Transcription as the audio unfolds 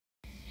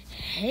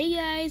Hey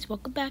guys,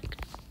 welcome back.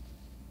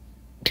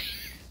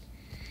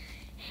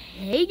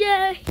 Hey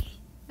guys,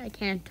 I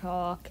can't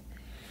talk.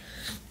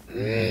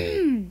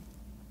 I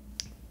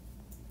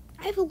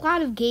have a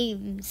lot of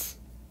games.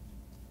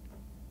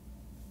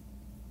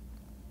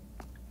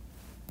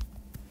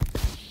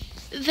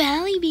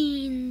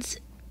 VolleyBeans.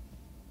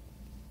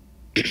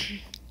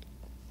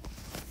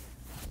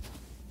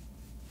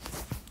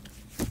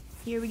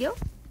 Here we go.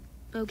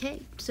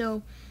 Okay,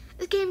 so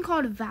this game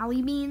called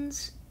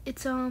VolleyBeans.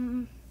 It's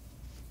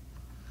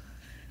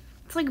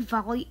like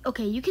volley.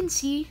 Okay, you can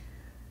see.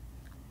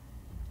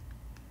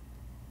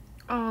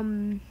 As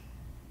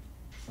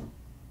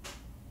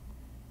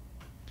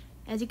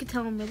you can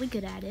tell, I'm really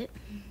good at it.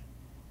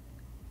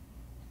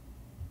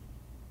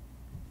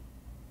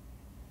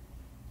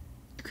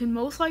 You can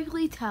most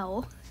likely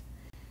tell.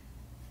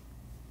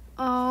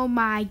 Oh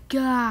my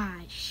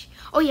gosh.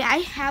 Oh yeah, I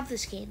have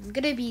this game. I'm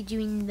gonna be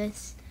doing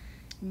this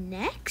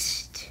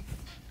next.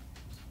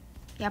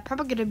 Yeah, I'm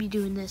probably gonna be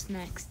doing this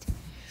next.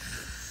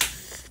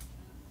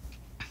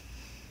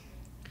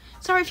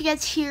 Sorry if you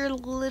guys hear a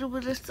little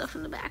bit of stuff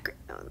in the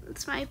background.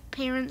 It's my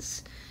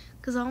parents,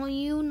 because all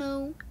you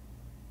know,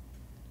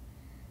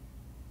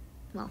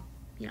 well,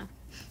 you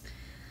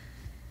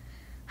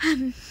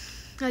know.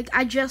 Like,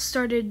 I just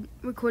started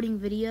recording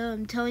video.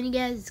 I'm telling you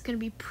guys, it's going to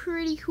be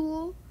pretty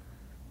cool.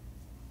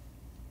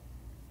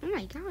 Oh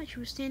my gosh,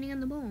 we're standing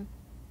on the ball.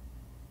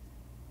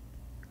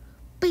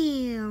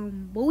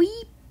 Bam, boy.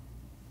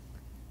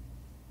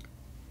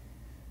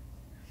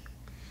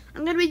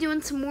 I'm going to be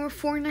doing some more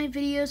Fortnite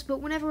videos, but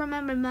whenever I'm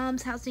at my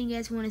mom's house and you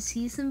guys want to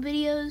see some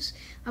videos,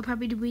 I'll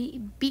probably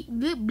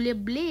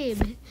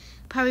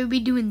probably be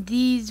doing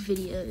these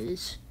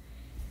videos.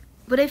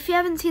 But if you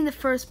haven't seen the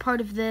first part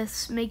of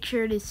this, make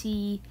sure to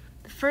see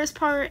the first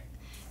part.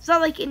 It's not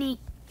like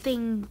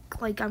anything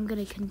like I'm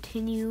going to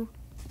continue.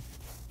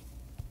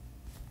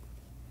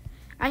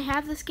 I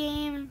have this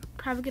game,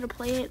 probably going to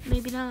play it,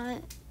 maybe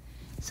not,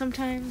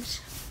 sometimes.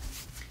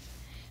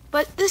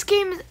 But this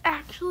game is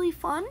actually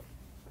fun.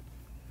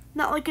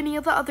 Not like any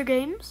of the other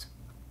games.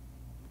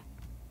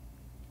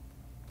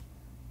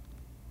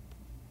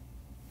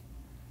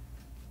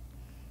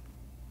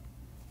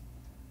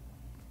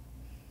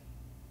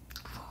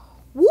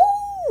 Woo!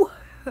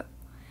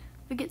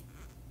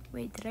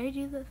 Wait, did I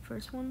do the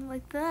first one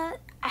like that?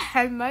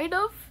 I might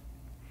have.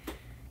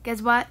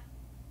 Guess what?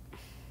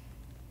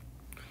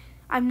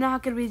 I'm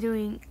not going to be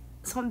doing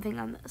something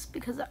on this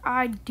because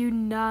I do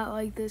not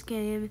like this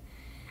game.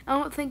 I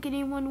don't think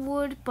anyone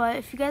would, but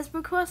if you guys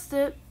request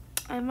it,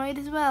 I might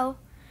as well.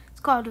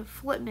 It's called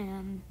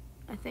Flipman,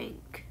 I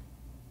think.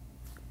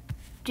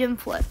 Gym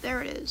Flip,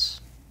 there it is.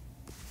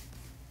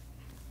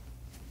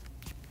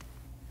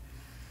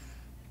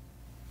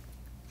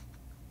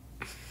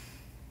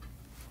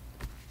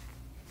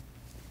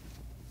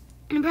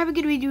 I'm probably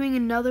going to be doing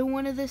another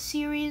one of this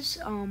series.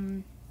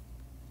 By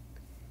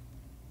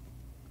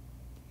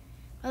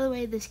the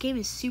way, this game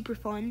is super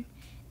fun.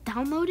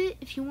 Download it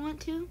if you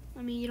want to.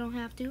 I mean, you don't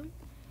have to.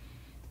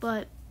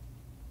 But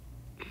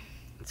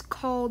it's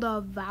called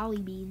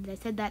VolleyBeans. I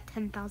said that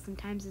 10,000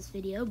 times this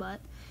video, but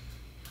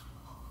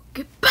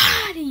get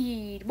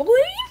bodied, boy.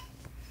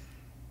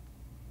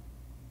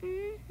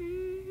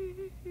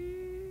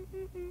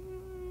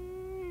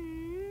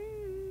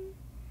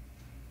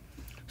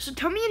 So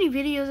tell me any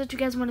videos that you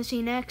guys want to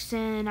see next,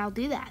 and I'll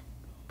do that.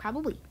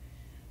 Probably.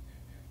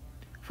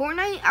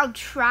 Fortnite, I'll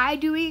try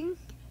doing.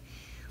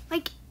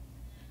 Like,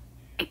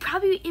 it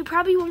probably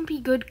won't be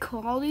good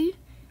quality.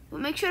 But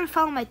make sure to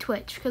follow my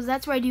Twitch, because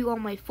that's where I do all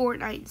my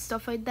Fortnite and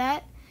stuff like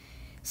that.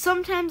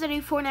 Sometimes I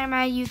do Fortnite on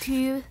my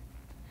YouTube.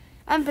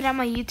 I haven't been on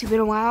my YouTube in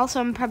a while, so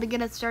I'm probably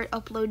going to start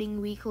uploading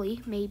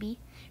weekly, maybe,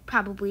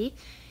 probably.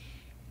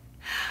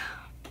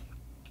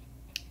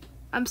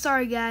 I'm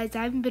sorry, guys.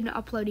 I haven't been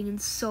uploading in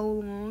so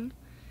long.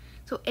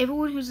 So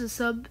everyone who's a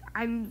sub,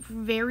 I'm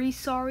very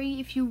sorry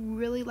if you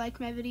really like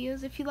my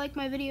videos. If you like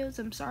my videos,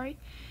 I'm sorry.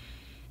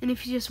 And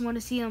if you just want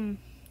to see them,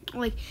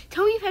 like,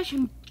 tell me if I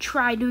should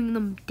try doing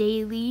them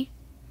daily.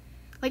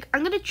 Like,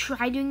 I'm gonna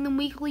try doing them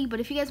weekly, but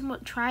if you guys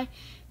want to try,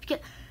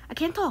 I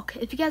can't talk.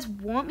 If you guys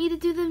want me to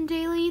do them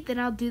daily, then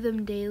I'll do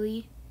them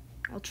daily.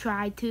 I'll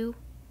try to.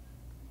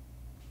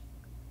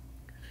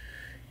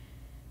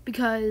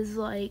 Because,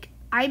 like,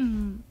 I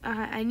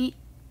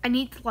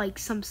need like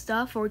some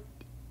stuff, or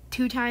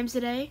 2 times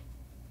a day.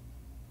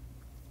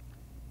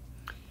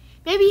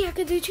 Maybe I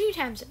could do 2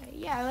 times a day.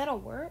 Yeah, that'll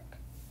work.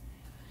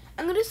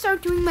 I'm going to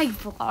start doing my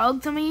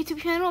vlogs on my YouTube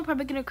channel. I'm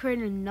probably going to create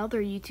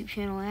another YouTube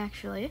channel,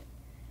 actually.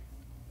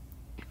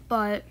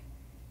 But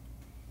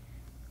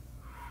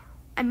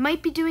I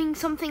might be doing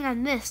something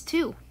on this,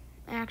 too,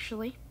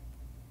 actually.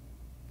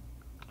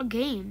 A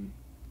game.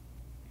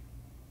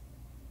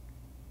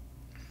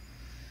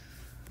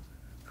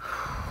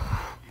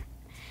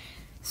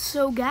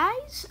 So,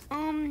 guys,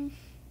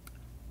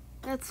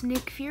 that's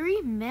Nick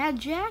Fury, Mad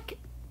Jack,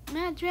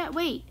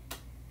 wait.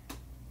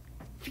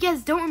 If you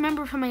guys don't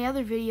remember from my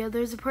other video,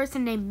 there's a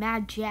person named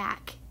Mad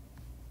Jack.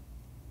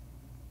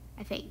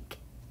 I think.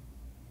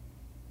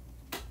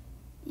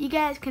 You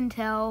guys can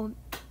tell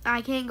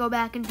I can't go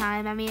back in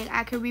time. I mean,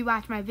 I could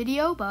rewatch my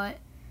video, but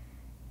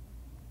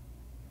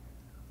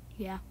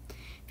yeah.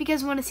 If you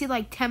guys want to see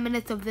like 10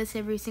 minutes of this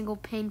every single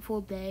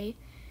painful day,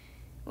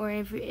 or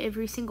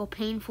every single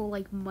painful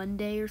like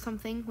Monday or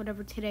something,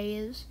 whatever today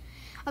is,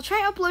 I'll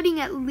try uploading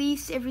at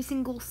least every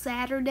single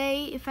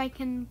Saturday if I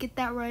can get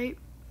that right.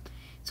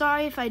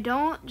 Sorry if I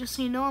don't, just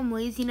so you know I'm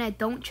lazy and I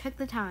don't check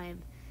the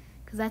time.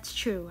 Because that's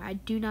true, I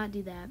do not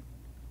do that.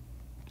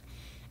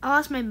 I'll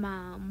ask my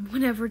mom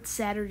whenever it's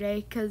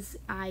Saturday because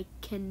I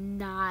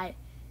cannot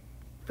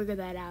figure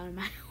that out on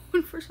my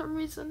own for some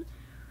reason.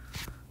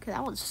 Okay,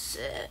 that one's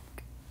sick.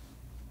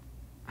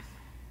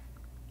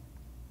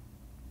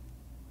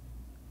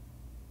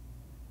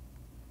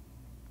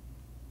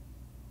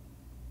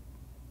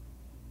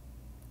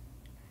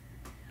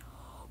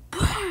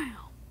 Bam!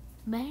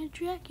 Man,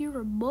 Jack,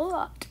 you're a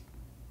butt.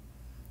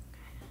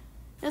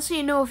 Just so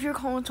you know, if you're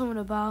calling someone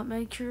a bot,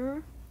 make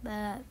sure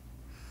that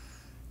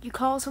you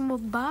call someone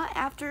a bot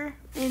after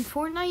in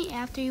Fortnite,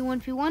 after you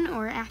 1v1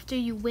 or after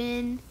you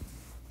win.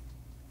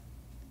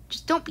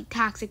 Just don't be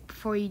toxic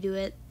before you do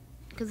it,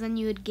 because then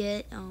you would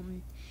get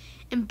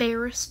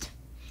embarrassed.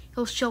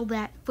 He'll show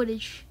that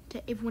footage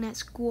to everyone at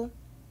school,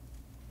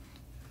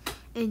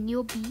 and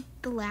you'll be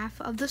the laugh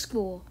of the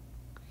school.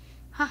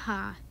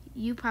 Haha,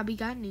 you probably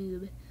got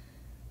noob.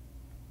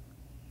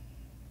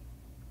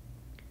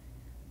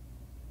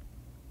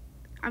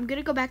 I'm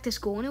gonna go back to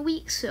school in a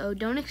week, so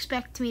don't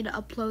expect me to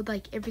upload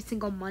like every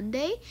single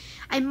Monday.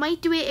 I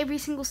might do it every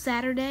single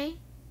Saturday.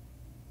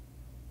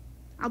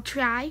 I'll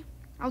try.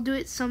 I'll do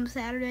it some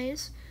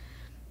Saturdays.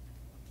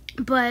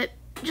 But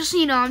just so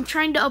you know, I'm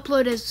trying to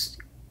upload as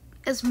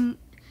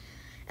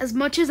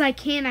much as I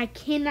can. I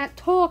cannot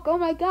talk. Oh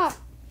my god.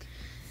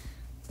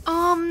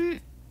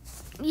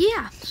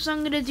 Yeah. So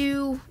I'm gonna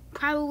do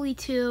probably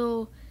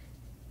till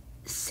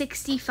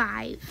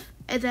 65,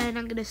 and then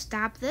I'm gonna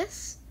stop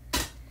this.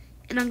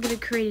 And I'm going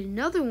to create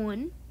another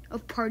one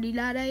of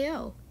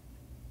party.io.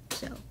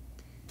 So,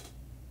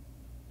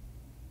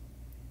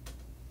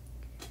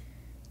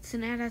 it's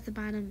an ad at the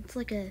bottom. It's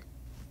like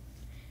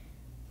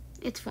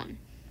it's fun.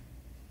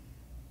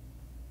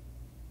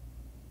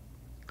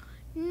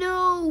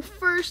 No,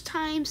 third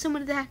time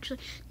someone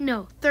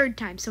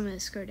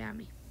has screwed at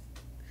me.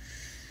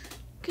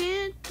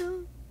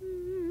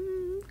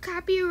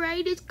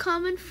 Copyright is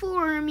coming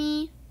for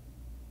me.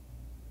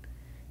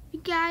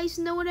 You guys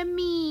know what I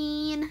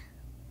mean.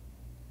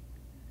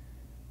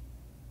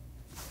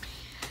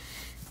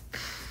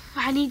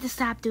 I need to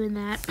stop doing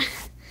that.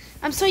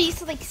 I'm so used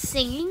to like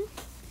singing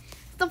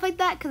stuff like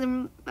that because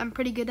I'm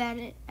pretty good at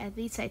it. At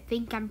least I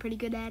think I'm pretty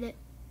good at it.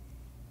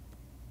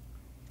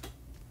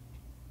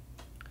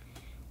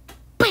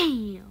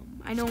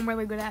 Bam! I know I'm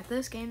really good at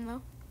this game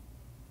though.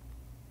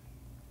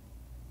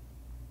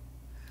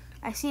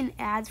 I seen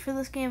ads for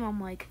this game.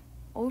 I'm like,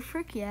 oh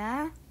frick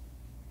yeah.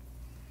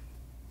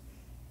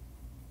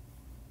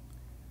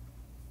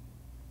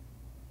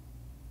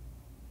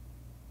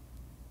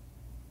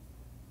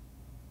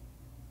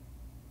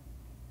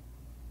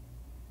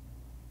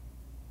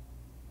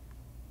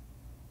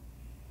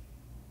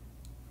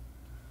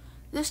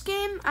 This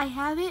game, I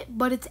have it,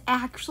 but it's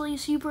actually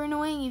super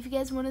annoying. If you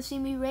guys want to see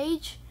me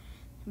rage,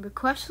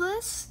 request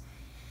this.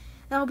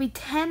 That'll be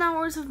 10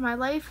 hours of my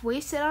life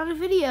wasted on a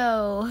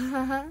video.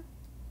 And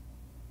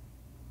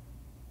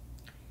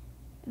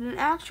an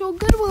actual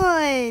good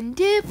one.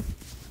 Dip.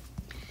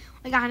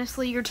 Like,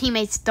 honestly, your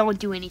teammates don't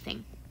do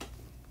anything.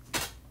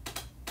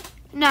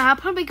 Nah, I'll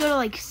probably go to,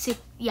 like,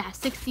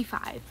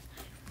 65.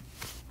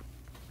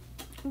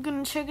 I'm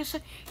gonna check this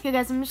out. Here,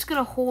 guys, I'm just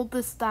gonna hold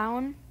this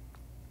down.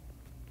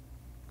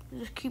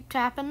 Just keep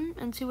tapping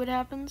and see what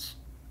happens.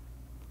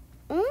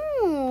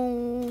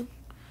 Ooh,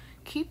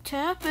 keep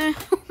tapping.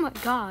 Oh my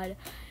god,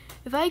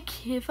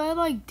 if I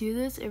like do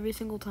this every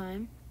single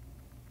time.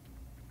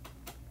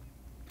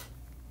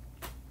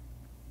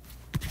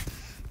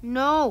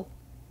 No,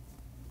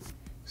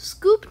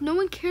 Scoop. No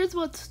one cares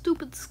about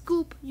stupid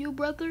Scoop. You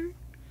brother,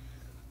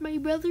 my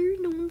brother.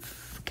 No one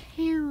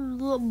cares,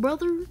 little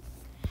brother.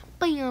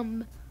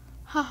 Bam,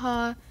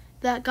 haha.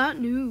 That got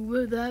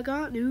noob. That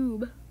got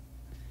noob.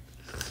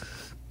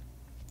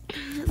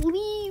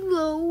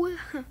 Lilo,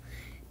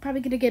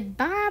 probably gonna get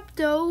bopped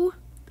though.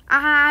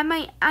 I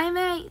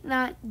might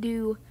not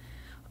do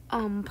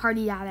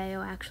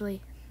party.io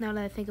actually. Now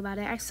that I think about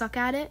it, I suck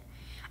at it.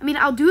 I mean,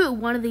 I'll do it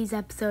one of these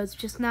episodes,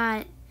 just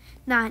not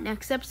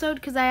next episode,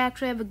 because I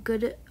actually have a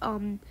good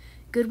one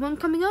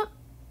coming up.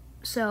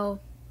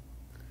 So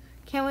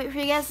can't wait for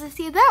you guys to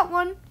see that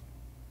one.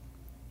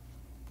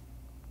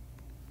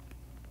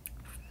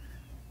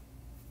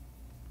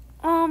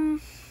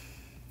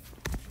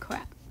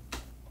 Crap.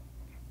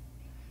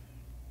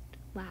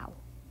 Wow,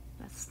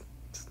 that's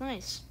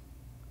nice.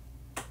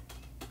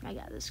 I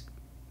got this.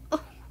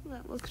 Oh,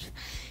 that looks.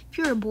 If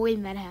you're a boy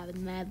and that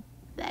happened,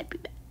 that'd be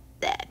bad.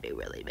 That'd be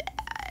really bad.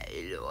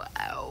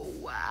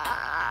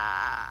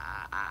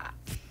 Wow.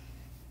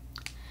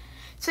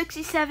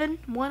 67,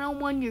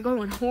 101. You're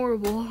going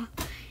horrible.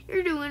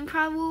 You're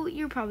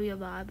probably a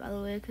bot, by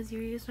the way, because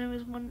your username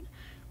is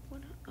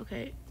What?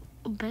 Okay.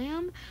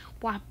 Bam.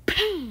 Why,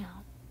 bam.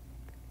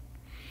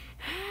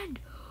 And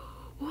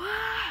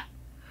what?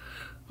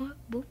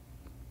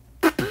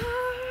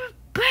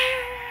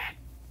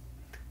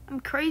 I'm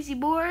crazy,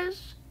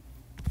 boys.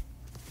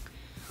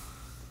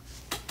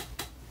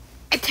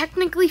 I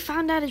technically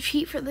found out a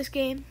cheat for this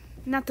game.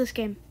 Not this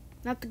game.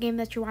 Not the game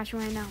that you're watching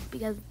right now,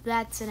 because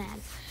that's an ad.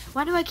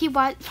 Why do I keep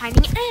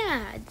finding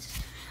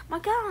ads? My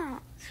God.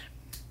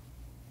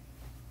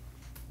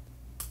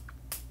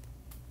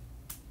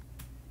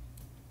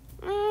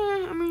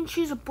 I mean,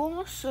 she's a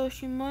boss, so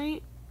she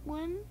might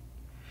win.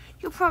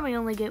 You'll probably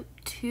only get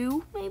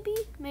 2,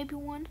 maybe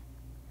 1.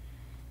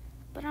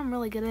 But I'm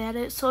really good at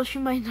it, so she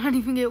might not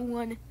even get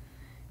 1.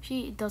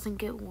 She doesn't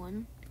get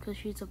 1 because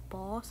she's a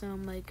boss, and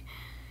I'm like,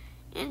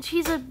 and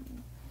she's a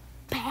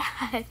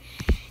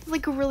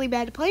really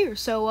bad player.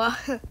 So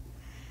I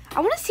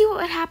want to see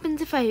what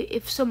happens if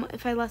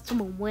I let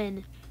someone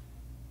win.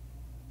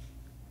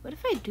 What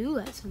if I do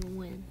let someone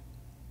win?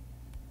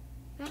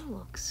 That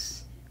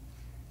looks.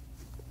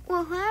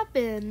 What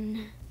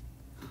happened?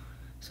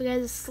 So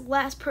guys, this is the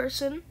last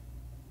person.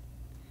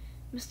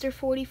 Mr.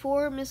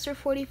 44, Mr.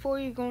 44,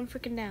 you're going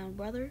freaking down,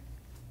 brother.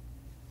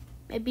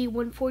 Maybe you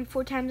won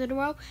 44 times in a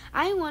row.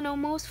 I won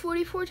almost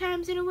 44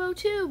 times in a row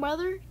too,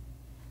 brother.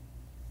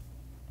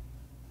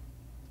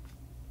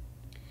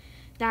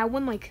 Now I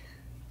won like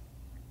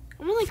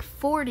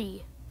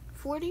 40.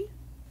 40?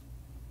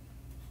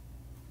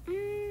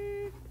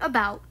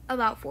 About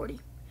 40.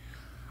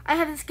 I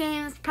have this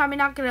game. It's probably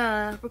not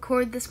gonna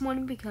record this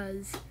one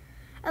because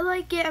I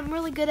like it. I'm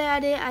really good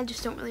at it. I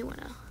just don't really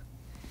wanna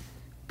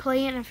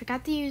play it, and I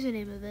forgot the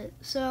username of it.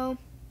 So I'm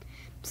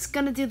just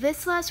gonna do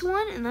this last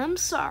one, and I'm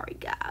sorry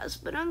guys,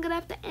 but I'm gonna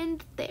have to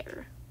end it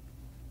there.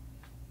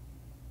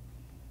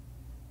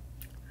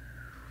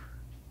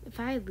 If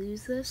I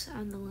lose this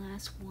on the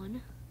last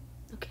one,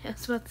 okay, I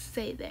was about to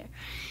say there.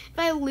 If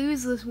I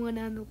lose this one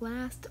on the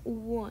last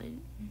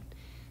one,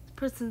 this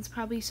person's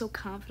probably so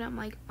confident. I'm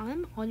like,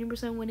 I'm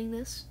 100% winning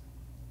this.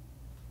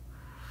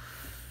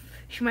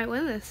 She might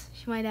win this.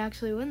 She might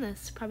actually win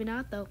this. Probably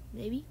not though.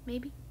 Maybe.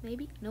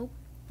 Nope.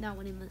 Not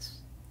winning this.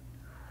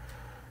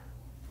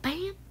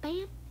 Bam,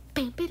 bam,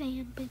 bam, bam,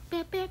 bam,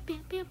 bam, bam,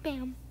 bam, bam,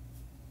 bam.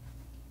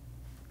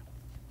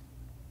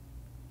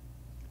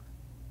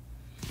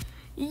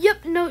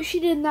 Yep, no, she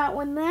did not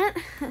win that.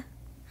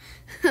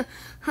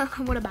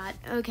 What about?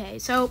 Okay,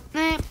 so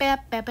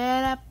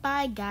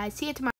bye guys. See you tomorrow.